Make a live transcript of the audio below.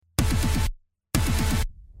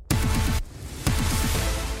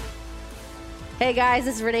Hey guys,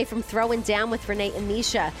 this is Renee from Throwing Down with Renee and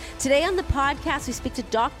Misha. Today on the podcast, we speak to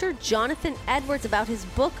Dr. Jonathan Edwards about his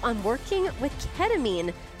book on working with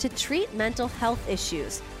ketamine to treat mental health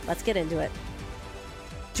issues. Let's get into it.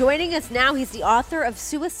 Joining us now, he's the author of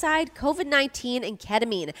Suicide, COVID-19, and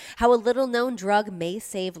Ketamine, How a Little-Known Drug May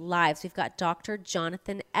Save Lives. We've got Dr.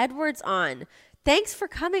 Jonathan Edwards on. Thanks for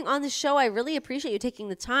coming on the show. I really appreciate you taking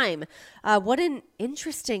the time. What an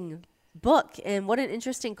interesting book and what an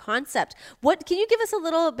interesting concept. Can you give us a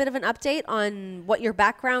little bit of an update on what your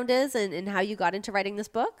background is and how you got into writing this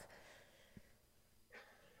book?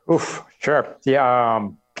 Sure. Yeah.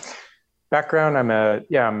 Background, I'm a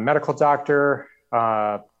medical doctor,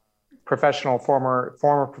 former professional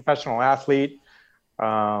athlete in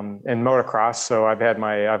motocross. So I've had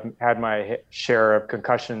my share of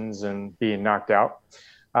concussions and being knocked out.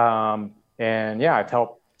 I've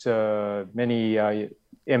helped many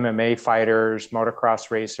MMA fighters,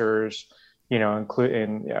 motocross racers,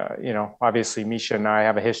 including, obviously Misha and I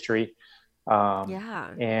have a history.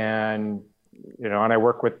 And I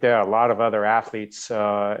work with a lot of other athletes,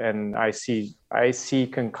 and I see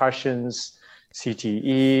concussions,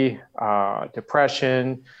 CTE,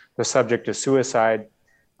 depression, the subject of suicide.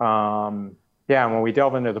 And when we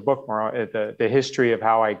delve into the book more, the history of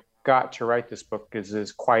how I got to write this book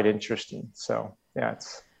is quite interesting. So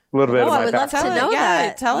it's a little bit of my I would love to know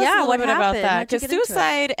that. Tell us a little bit about that. Because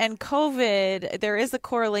suicide and COVID, there is a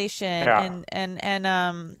correlation. And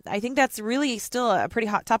I think that's really still a pretty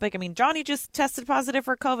hot topic. I mean, Johnny just tested positive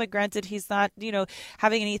for COVID. Granted, he's not,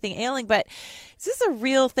 having anything ailing. But this is a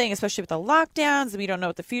real thing, especially with the lockdowns. And we don't know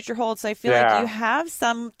what the future holds. So I feel like you have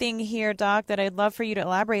something here, Doc, that I'd love for you to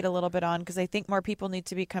elaborate a little bit on. Because I think more people need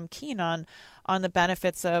to become keen on the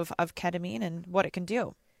benefits of ketamine and what it can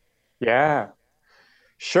do. Yeah.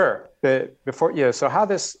 Sure. So how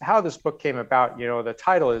this book came about, the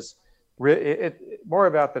title is more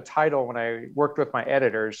about the title. When I worked with my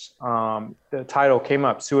editors, the title came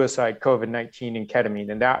up, Suicide, COVID-19, and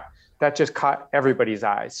Ketamine. And that just caught everybody's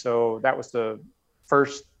eyes. So that's the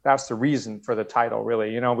reason for the title,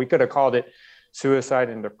 really. We could have called it Suicide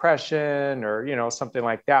and Depression or, something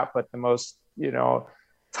like that. But the most,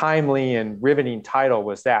 timely and riveting title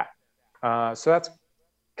was that. So that's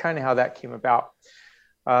kind of how that came about.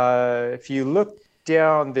 If you look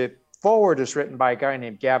down, the foreword is written by a guy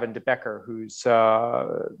named Gavin DeBecker,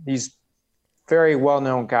 he's very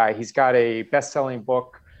well-known guy. He's got a best-selling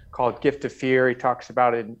book called Gift of Fear. He talks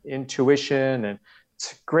about intuition, and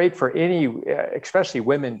it's great for especially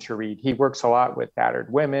women to read. He works a lot with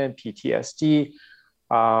battered women, PTSD,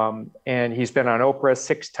 and he's been on Oprah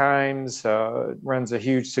 6 times, runs a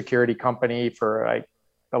huge security company for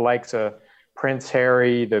the likes of Prince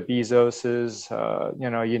Harry, the Bezoses,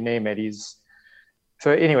 you name it.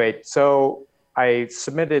 So I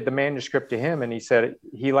submitted the manuscript to him, and he said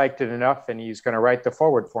he liked it enough, and he's going to write the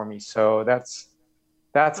foreword for me. So that's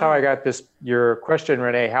how I got this. Your question,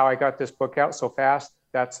 Renee, how I got this book out so fast?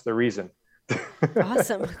 That's the reason.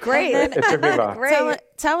 Awesome, great. Great.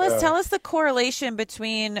 Tell us the correlation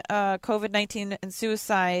between COVID-19 and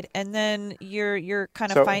suicide, and then your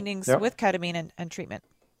kind of findings with ketamine and treatment.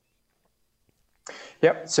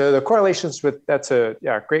 Yep. So the correlations that's a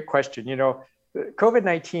great question.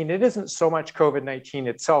 COVID-19, it isn't so much COVID-19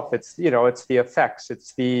 itself. It's, it's the effects.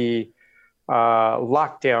 It's the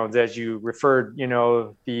lockdowns, as you referred,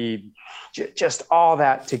 just all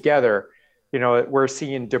that together. We're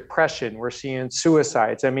seeing depression. We're seeing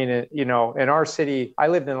suicides. I mean, in our city, I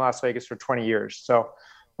lived in Las Vegas for 20 years. So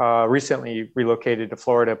recently relocated to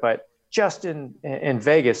Florida, but just in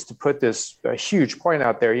Vegas, to put a huge point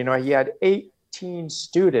out there, he had 18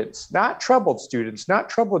 students, not troubled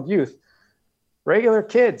youth, regular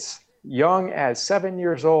kids, young as 7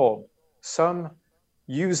 years old, some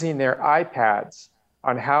using their iPads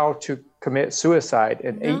on how to commit suicide,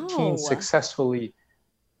 and 18 successfully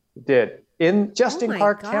did in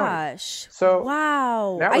Clark County. So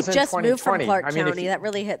wow, I just moved from Clark County. That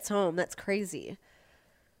really hits home. That's crazy.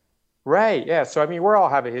 Right. Yeah. So, we all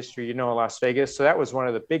have a history, in Las Vegas. So that was one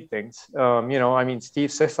of the big things. Steve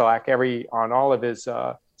Sisolak, on all of his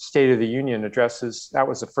State of the Union addresses, that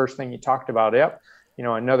was the first thing he talked about. Yep.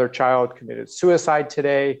 Another child committed suicide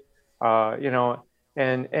today,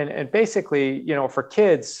 and basically, for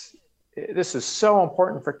kids, this is so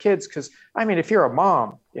important for kids because, if you're a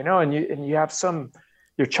mom, and you have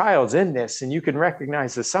your child's in this and you can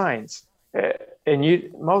recognize the signs,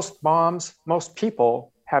 and most people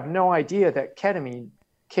have no idea that ketamine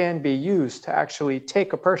can be used to actually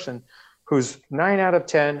take a person who's 9 out of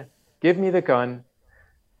 10, give me the gun,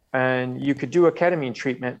 and you could do a ketamine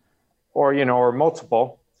treatment or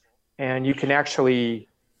multiple, and you can actually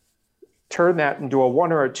turn that into a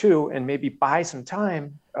 1 or a 2 and maybe buy some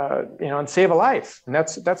time, and save a life. And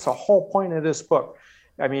that's the whole point of this book.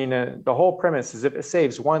 I mean, the whole premise is if it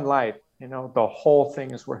saves one life, the whole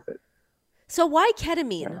thing is worth it. So why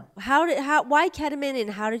ketamine? Yeah. Why ketamine, and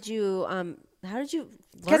how did you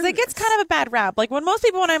because it gets kind of a bad rap. Like when most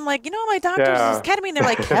people, when I'm like, my doctor uses ketamine, they're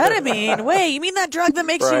like, ketamine? Wait, you mean that drug that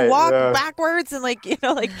makes you walk backwards and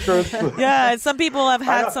yeah. And some people have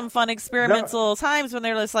had some fun experimental times when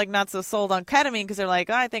they're just like not so sold on ketamine because they're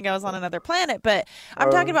like, I think I was on another planet. But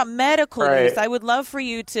I'm talking about medical use. I would love for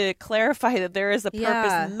you to clarify that there is a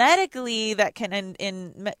purpose medically that can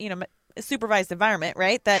in a supervised environment,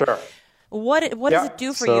 right? That what does it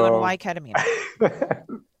do for you, and why ketamine?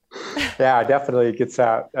 Yeah, definitely it gets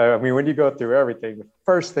out. I mean, when you go through everything, the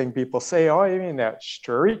first thing people say, oh, you mean that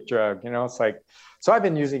street drug? It's like, so I've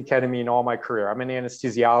been using ketamine all my career. I'm an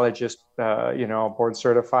anesthesiologist, board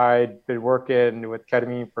certified, been working with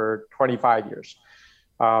ketamine for 25 years.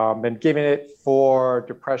 Been giving it for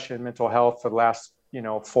depression, mental health for the last,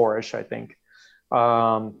 4-ish, I think.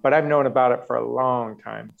 But I've known about it for a long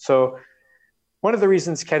time. So one of the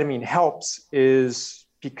reasons ketamine helps is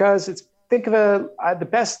because think of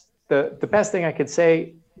the best thing I could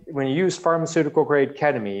say when you use pharmaceutical grade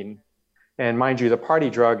ketamine, and mind you, the party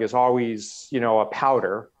drug is always, a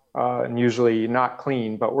powder and usually not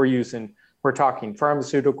clean, but we're talking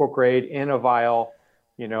pharmaceutical grade in a vial,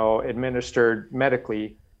 administered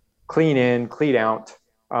medically, clean in, clean out.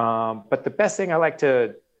 But the best thing I like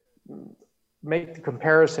to make the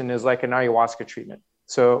comparison is like an ayahuasca treatment.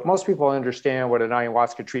 So most people understand what an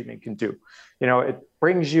ayahuasca treatment can do. It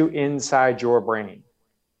brings you inside your brain.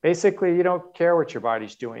 Basically, you don't care what your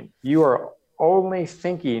body's doing. You are only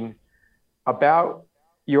thinking about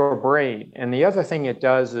your brain. And the other thing it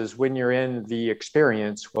does is when you're in the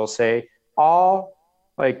experience, we'll say all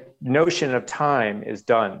notion of time is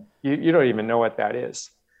done. You don't even know what that is.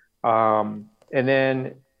 And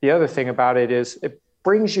then the other thing about it is it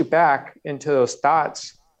brings you back into those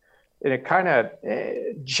thoughts, and it kind of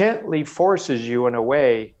gently forces you in a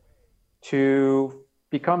way to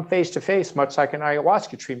become face-to-face, much like an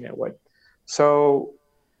ayahuasca treatment would. So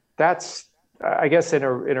that's, I guess, in a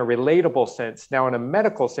relatable sense. Now, in a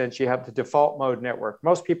medical sense, you have the default mode network.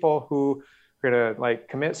 Most people who are going to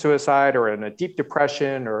commit suicide or in a deep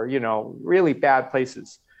depression or, really bad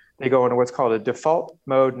places, they go into what's called a default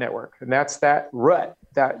mode network. And that's that rut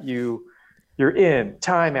that you're in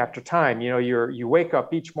time after time. You wake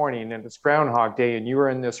up each morning and it's Groundhog Day and you're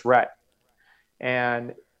in this rut.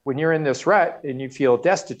 And when you're in this rut and you feel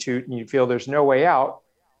destitute and you feel there's no way out,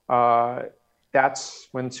 that's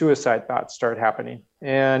when suicide thoughts start happening.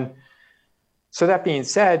 And so that being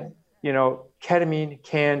said, ketamine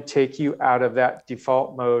can take you out of that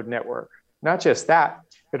default mode network. Not just that,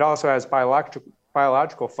 it also has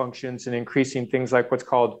biological functions in increasing things like what's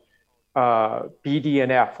called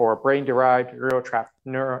BDNF, or brain-derived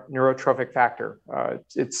neurotrophic factor.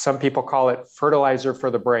 Some people call it fertilizer for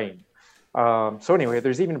the brain. So anyway,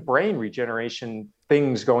 there's even brain regeneration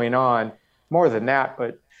things going on, more than that.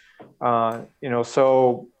 But,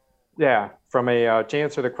 so yeah, from to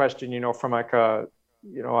answer the question, from a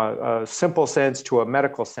simple sense to a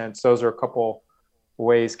medical sense, those are a couple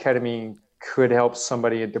ways ketamine could help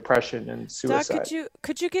somebody in depression and suicide. Doc,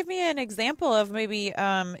 could you give me an example of maybe,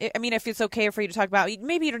 if it's okay for you to talk about,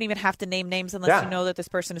 maybe you don't even have to name names unless you know that this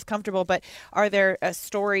person is comfortable, but are there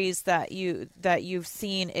stories that you've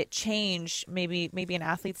seen it change maybe an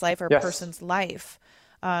athlete's life or a person's life?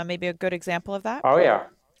 Maybe a good example of that? Oh, yeah.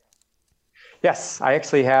 Yes, I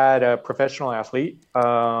actually had a professional athlete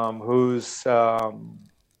whose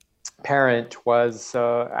parent was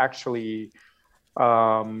actually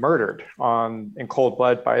murdered in cold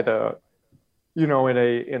blood by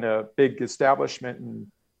in a big establishment.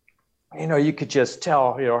 And, you could just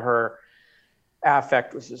tell, her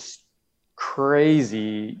affect was just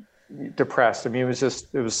crazy depressed. I mean,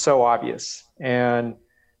 it was so obvious. And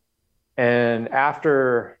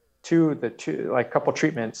after couple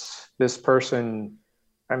treatments, this person,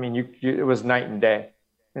 it was night and day.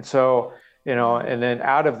 And so, and then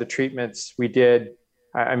out of the treatments we did,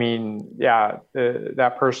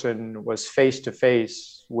 that person was face to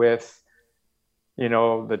face with,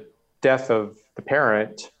 the death of the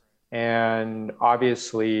parent. And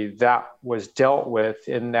obviously that was dealt with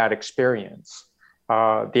in that experience.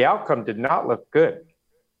 The outcome did not look good.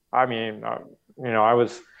 I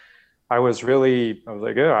was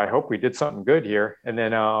like, oh, I hope we did something good here. And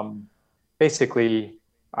then basically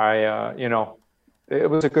it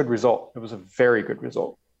was a good result. It was a very good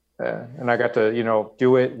result. And I got to,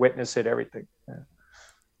 do it, witness it, everything. Yeah.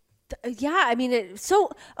 Yeah, I mean, so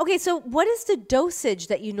what is the dosage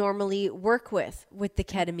that you normally work with the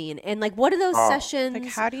ketamine? And like, what do those sessions, like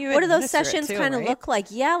how do you what do those sessions kind of look like?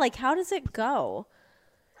 Yeah, like how does it go?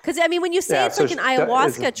 Because I mean, when you say it's like an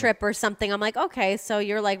ayahuasca trip or something, I'm like, okay, so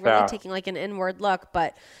you're like really taking like an inward look.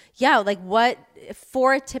 But yeah, like what,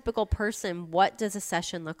 for a typical person, what does a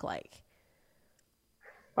session look like?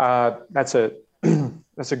 That's a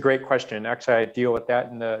great question. Actually, I deal with that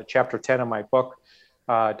in the chapter 10 of my book.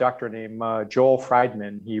 A doctor named Joel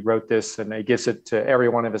Friedman, he wrote this and he gives it to every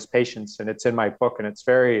one of his patients, and it's in my book and it's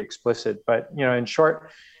very explicit. But, you know, in short,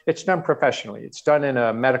 it's done professionally. It's done in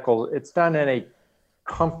a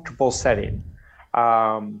comfortable setting.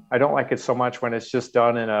 I don't like it so much when it's just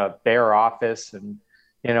done in a bare office, and,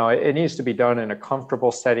 you know, it needs to be done in a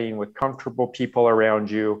comfortable setting with comfortable people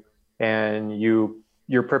around you, and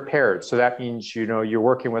you're prepared. So that means, you know, you're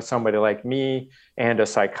working with somebody like me and a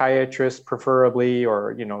psychiatrist preferably,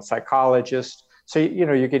 or, you know, psychologist. So, you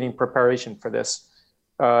know, you're getting preparation for this.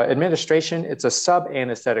 Administration, it's a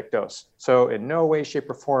sub-anesthetic dose. So in no way, shape,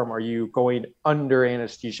 or form are you going under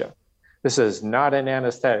anesthesia. This is not an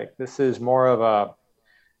anesthetic. This is more of a,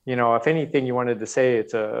 you know, if anything you wanted to say,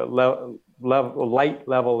 it's a light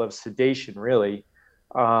level of sedation, really.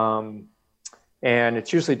 And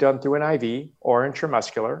it's usually done through an IV or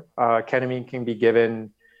intramuscular. Ketamine can be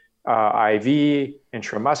given IV,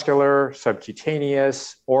 intramuscular,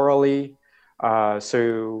 subcutaneous, orally.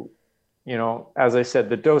 So, you know, as I said,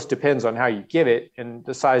 the dose depends on how you give it and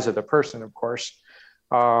the size of the person, of course.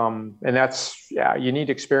 And that's, you need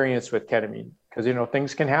experience with ketamine because, you know,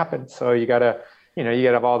 things can happen. So you gotta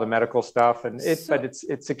have all the medical stuff, but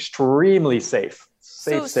it's extremely safe.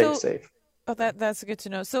 Safe. Oh, that's good to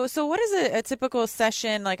know. So what is a typical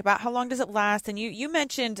session like? About how long does it last? And you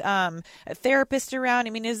mentioned a therapist around. I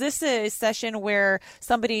mean, is this a session where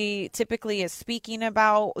somebody typically is speaking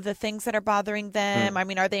about the things that are bothering them? I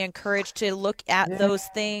mean, are they encouraged to look at those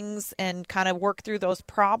things and kind of work through those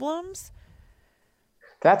problems?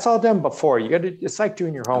 That's all done before. It's like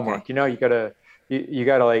doing your homework. Okay. You know, you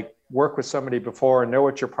gotta like work with somebody before and know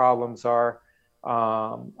what your problems are.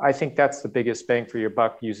 I think that's the biggest bang for your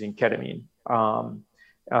buck using ketamine.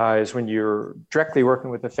 Is when you're directly working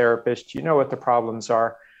with a therapist, you know what the problems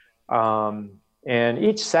are. And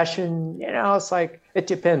each session, you know, it's like, it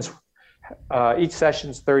depends. Each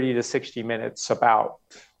session's 30 to 60 minutes about,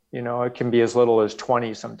 you know, it can be as little as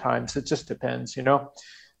 20 sometimes. It just depends, you know.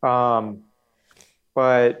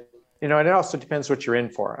 But, you know, and it also depends what you're in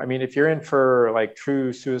for. I mean, if you're in for like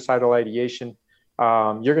true suicidal ideation,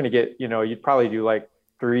 you're going to get, you know, you'd probably do like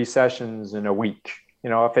 3 sessions in a week. You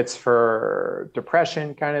know, if it's for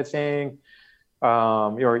depression kind of thing,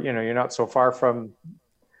 you're not so far from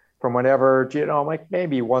whatever, you know, like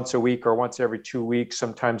maybe once a week or once every 2 weeks,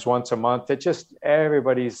 sometimes once a month. It just,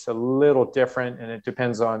 everybody's a little different, and it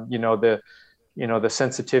depends on, the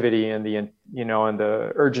sensitivity and the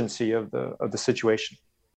urgency of the situation.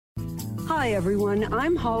 Hi, everyone.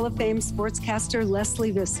 I'm Hall of Fame sportscaster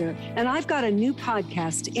Leslie Visser, and I've got a new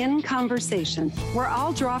podcast, In Conversation, where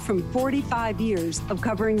I'll draw from 45 years of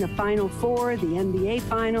covering the Final Four, the NBA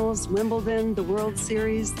Finals, Wimbledon, the World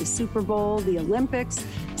Series, the Super Bowl, the Olympics.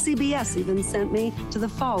 CBS even sent me to the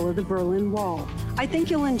fall of the Berlin Wall. I think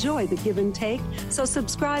you'll enjoy the give and take, so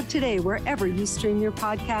subscribe today wherever you stream your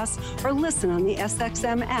podcasts or listen on the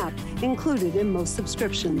SXM app, included in most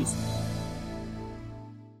subscriptions.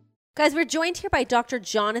 Guys, we're joined here by Dr.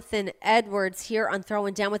 Jonathan Edwards here on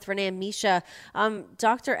Throwing Down with Renee and Misha.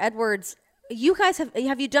 Dr. Edwards, you guys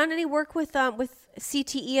have you done any work with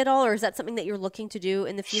CTE at all, or is that something that you're looking to do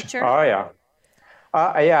in the future? Oh, yeah.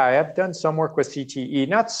 I have done some work with CTE,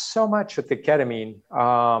 not so much with the ketamine.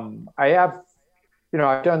 I've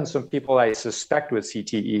done some people I suspect with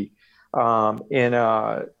CTE.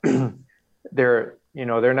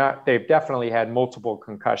 They've definitely had multiple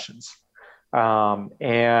concussions. That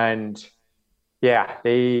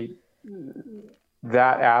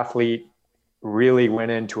athlete really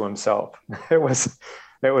went into himself. It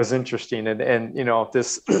was interesting. And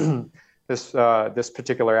this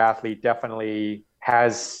particular athlete definitely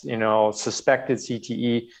has, suspected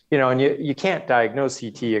CTE, and you can't diagnose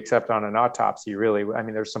CTE except on an autopsy, really. I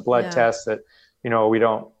mean, there's some blood tests that, we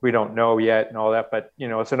don't know yet and all that, but,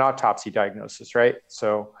 it's an autopsy diagnosis, right?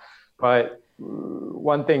 So, but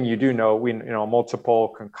one thing you do know, multiple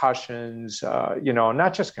concussions,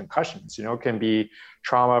 not just concussions, can be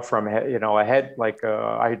trauma from, a head, like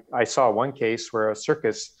I saw one case where a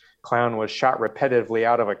circus clown was shot repetitively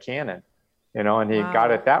out of a cannon, and he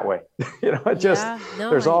got it that way.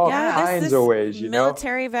 There's all kinds of ways,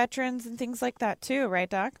 military veterans and things like that too, right,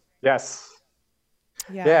 Doc? Yes.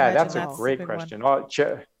 Yeah, that's a great question.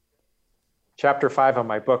 chapter 5 of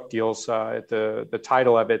my book deals, the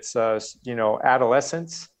title of it's,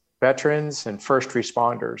 adolescents, veterans, and first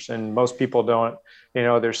responders. And most people don't,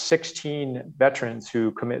 there's 16 veterans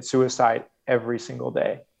who commit suicide every single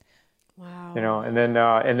day. Wow. And then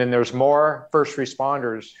there's more first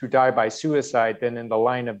responders who die by suicide than in the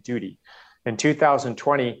line of duty. In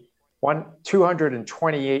 2020,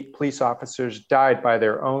 228 police officers died by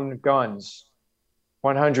their own guns.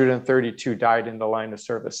 132 died in the line of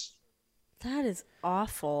service. That is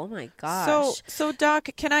awful. Oh my gosh. So Doc,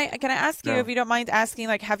 can I ask you, if you don't mind asking,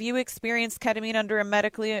 like, have you experienced ketamine under a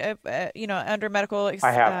medical? I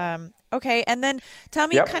have. Okay, and then tell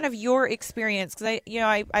me kind of your experience, because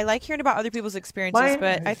I like hearing about other people's experiences,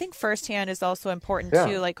 but I think firsthand is also important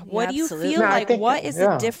too. Like, what do you feel like? What is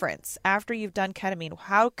the difference after you've done ketamine?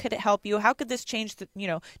 How could it help you? How could this change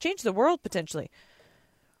the world potentially?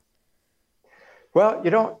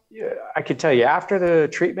 Well, I can tell you after the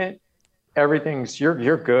treatment,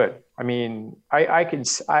 you're good. I mean, I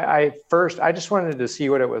just wanted to see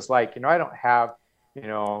what it was like. I don't have,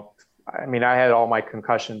 I had all my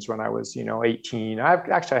concussions when I was, 18.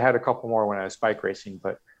 I had a couple more when I was bike racing,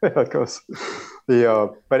 but but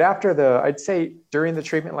I'd say during the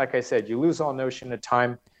treatment, like I said, you lose all notion of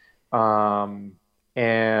time. And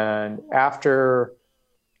after,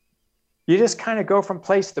 you just kind of go from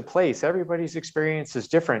place to place. Everybody's experience is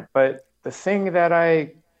different, but the thing that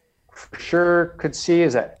I for sure could see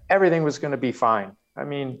is that everything was going to be fine. I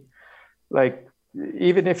mean, like,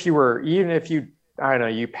 even if you, I don't know,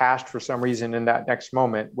 you passed for some reason in that next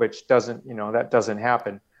moment, which doesn't, that doesn't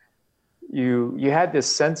happen. You had this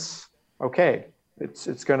sense, okay,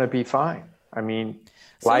 it's going to be fine. I mean,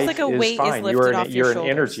 so life it's like a is weight fine. Is lifted off your you're shoulders. an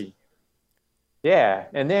energy. Yeah.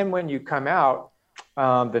 And then when you come out,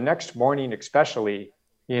 the next morning, especially,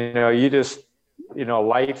 you just,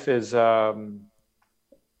 life is,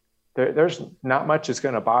 there's not much is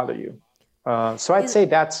going to bother you. So I'd say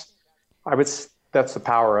that's the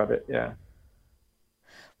power of it. Yeah.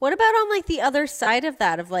 What about on like the other side of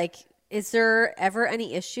that, of like, is there ever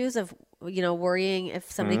any issues of, worrying if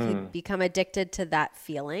somebody could become addicted to that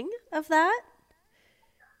feeling of that?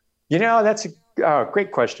 That's a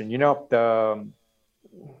great question. The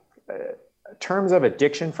terms of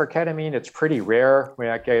addiction for ketamine, it's pretty rare.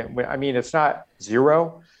 It's not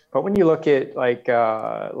zero, but when you look at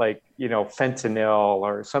fentanyl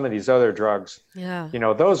or some of these other drugs,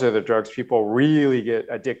 those are the drugs people really get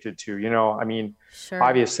addicted to. Sure.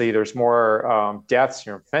 Obviously there's more deaths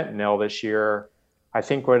from fentanyl this year. I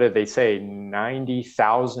think, what did they say,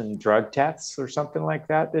 90,000 drug deaths or something like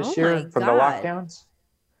that this year from the lockdowns,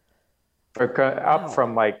 up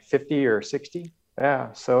from like 50 or 60.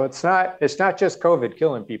 Yeah, so it's not just COVID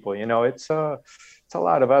killing people. It's a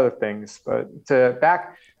lot of other things. But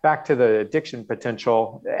back to the addiction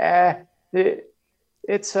potential, I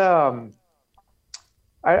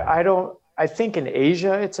think in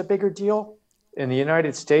Asia it's a bigger deal. In the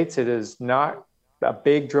United States, it is not a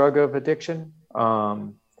big drug of addiction,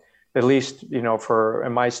 at least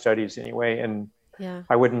in my studies anyway. And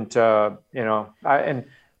I wouldn't,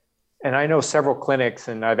 and I know several clinics,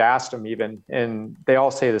 and I've asked them even, and they all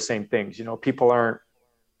say the same things. People aren't,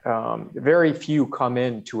 very few come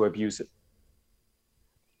in to abuse it.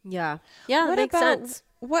 Yeah, that makes sense.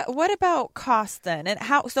 What about cost then? And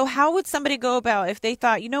how would somebody go about if they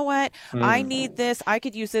thought, I need this, I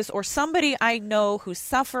could use this, or somebody I know who's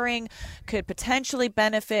suffering could potentially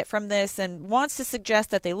benefit from this and wants to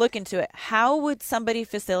suggest that they look into it? How would somebody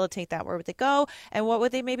facilitate that? Where would they go? And what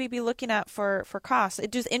would they maybe be looking at for costs?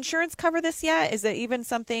 Does insurance cover this yet? Is it even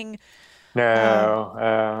something? No,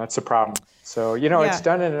 that's a problem. So, it's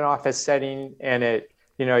done in an office setting, and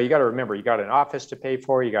you got to remember, you got an office to pay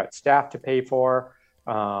for, you got staff to pay for.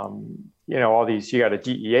 All these, you got a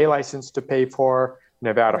DEA license to pay for,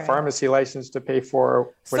 Nevada pharmacy license to pay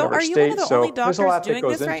for, whatever state. So are you one of the only doctors doing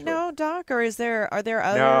this right now, Doc, or are there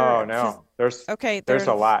other? No. There's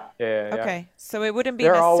a lot. Yeah. Okay, so it wouldn't be.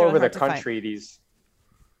 They're all over the hard to find. country. These.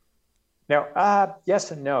 Now,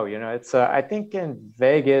 yes and no. It's I think in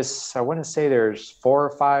Vegas, I want to say there's 4 or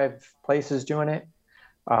 5 places doing it.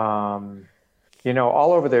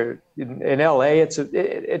 All over there in LA,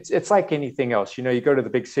 it's like anything else. You go to the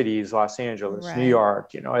big cities, Los Angeles, New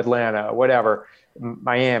York, Atlanta, whatever,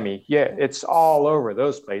 Miami. Yeah, it's all over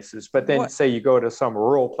those places. But then say you go to some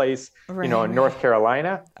rural place, in North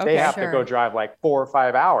Carolina, they have to go drive like 4 or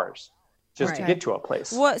 5 hours just to get to a place.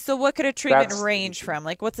 So what could a treatment range from?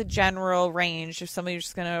 Like, what's a general range if somebody's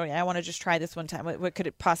just I want to just try this one time? What could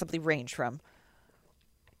it possibly range from?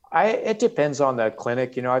 It depends on the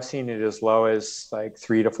clinic. I've seen it as low as like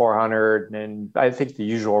 300 to 400, and I think the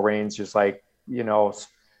usual range is like,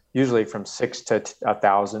 usually from 6 to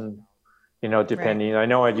 1,000, depending. Right. I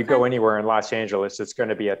know when you go anywhere in Los Angeles, it's going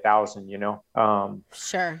to be 1,000,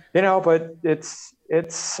 Sure. But it's,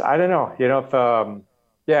 I don't know,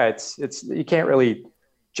 it's, you can't really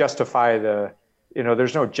justify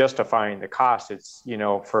there's no justifying the cost. It's,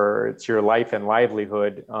 it's your life and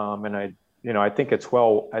livelihood. And I think it's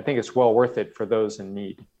well worth it for those in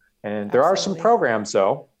need. And there are some programs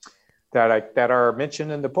though, that are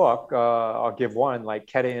mentioned in the book. I'll give one, like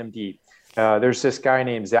KetaMD. There's this guy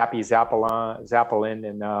named Zappy Zappelin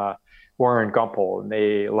and Warren Gumpel, and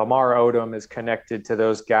Lamar Odom is connected to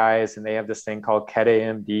those guys, and they have this thing called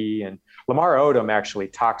KetaMD. And Lamar Odom actually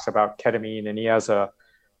talks about ketamine, and he has a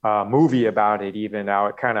movie about it. Even now,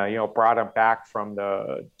 it kind of brought him back from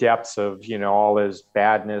the depths of all his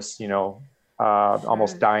badness,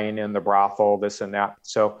 almost dying in the brothel, this and that.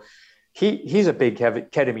 So he's a big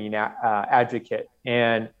ketamine advocate.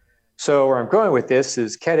 And so where I'm going with this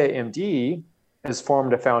is KetaMD has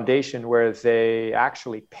formed a foundation where they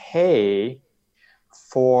actually pay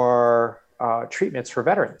for treatments for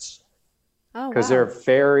veterans. Because they're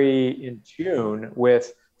very in tune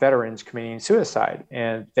with veterans committing suicide,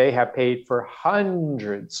 and they have paid for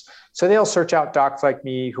hundreds. So they'll search out docs like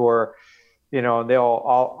me who are, they'll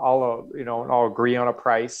all agree on a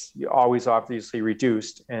price, always obviously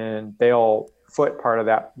reduced, and they'll foot part of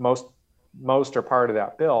that, most or part of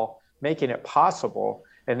that bill, making it possible.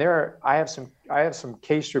 And I have some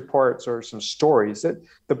case reports or some stories that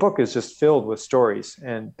the book is just filled with stories.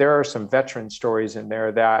 And there are some veteran stories in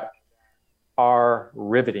there that are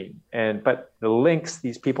riveting. But the links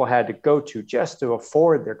these people had to go to just to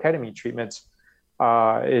afford their ketamine treatments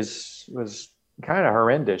was kind of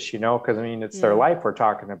horrendous, because it's their life we're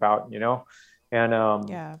talking about, and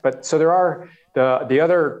but so there are the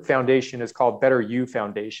other foundation is called Better You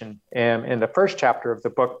Foundation. And in the first chapter of the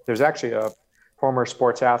book, there's actually a former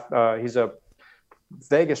sports athlete. He's a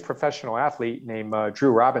Vegas professional athlete named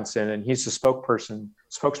Drew Robinson, and he's the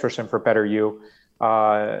spokesperson for Better You.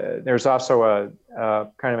 There's also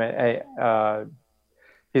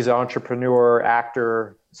he's an entrepreneur,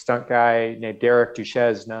 actor, stunt guy named Derek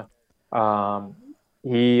Duchesne.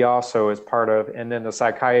 He also is part of, and then the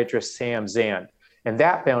psychiatrist Sam Zand. And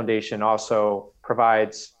that foundation also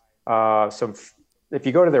provides if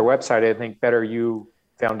you go to their website, I think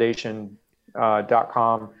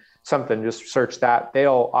betteryoufoundation.com, something, just search that.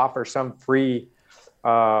 They'll offer some free,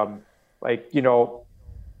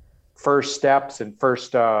 first steps and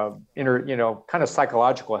first, kind of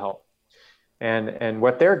psychological help. And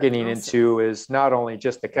what they're getting into is not only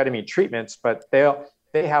just the ketamine treatments, but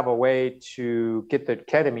they have a way to get the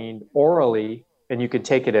ketamine orally, and you can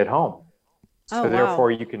take it at home. So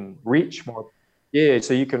therefore you can reach more. Yeah.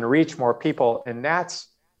 So you can reach more people. And that's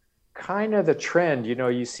kind of the trend.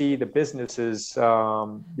 You see the businesses,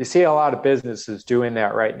 you see a lot of businesses doing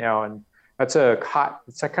that right now. And it's a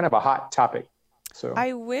kind of a hot topic. So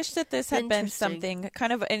I wish that this had been something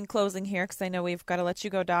kind of in closing here, because I know we've got to let you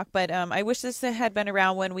go, Doc, but I wish this had been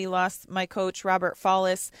around when we lost my coach, Robert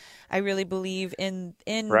Follis. I really believe in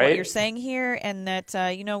what you're saying here, and that,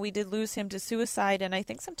 we did lose him to suicide. And I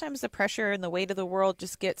think sometimes the pressure and the weight of the world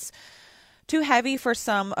just gets too heavy for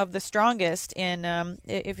some of the strongest. And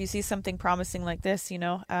if you see something promising like this,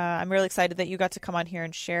 I'm really excited that you got to come on here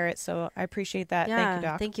and share it. So I appreciate that. Yeah, thank you,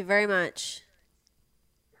 Doc. Thank you very much.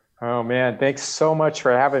 Oh man, thanks so much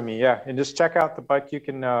for having me. Yeah. And just check out the book. You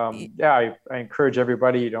can, I encourage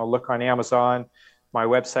everybody, look on Amazon, my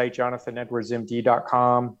website,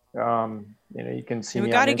 JonathanEdwardsMD.com. You can see me.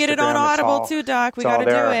 We got to get it on Audible too, Doc. We got to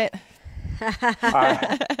do it.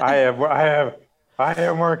 I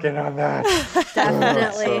am working on that.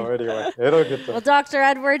 Definitely. So anyway, it'll get there. Well, Dr.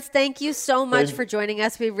 Edwards, thank you so much for joining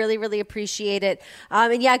us. We really, really appreciate it.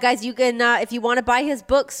 And yeah, guys, you can, if you want to buy his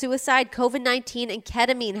book, Suicide, COVID-19, and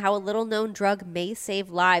Ketamine, How a Little Known Drug May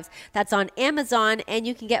Save Lives. That's on Amazon, and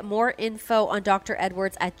you can get more info on Dr.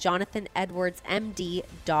 Edwards at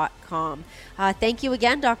JonathanEdwardsMD.com. Thank you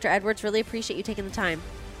again, Dr. Edwards. Really appreciate you taking the time.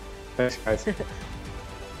 Thanks, guys.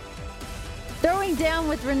 Throwing Down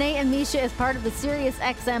with Renee and Misha is part of the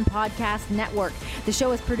SiriusXM Podcast Network. The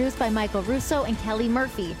show is produced by Michael Russo and Kelly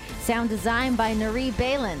Murphy. Sound design by Nari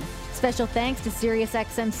Balin. Special thanks to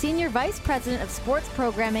SiriusXM Senior Vice President of Sports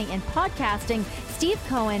Programming and Podcasting, Steve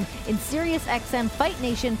Cohen, and SiriusXM Fight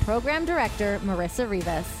Nation Program Director, Marissa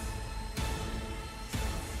Rivas.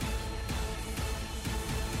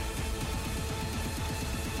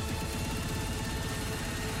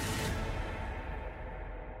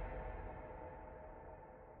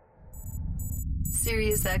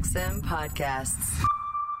 SiriusXM Podcasts.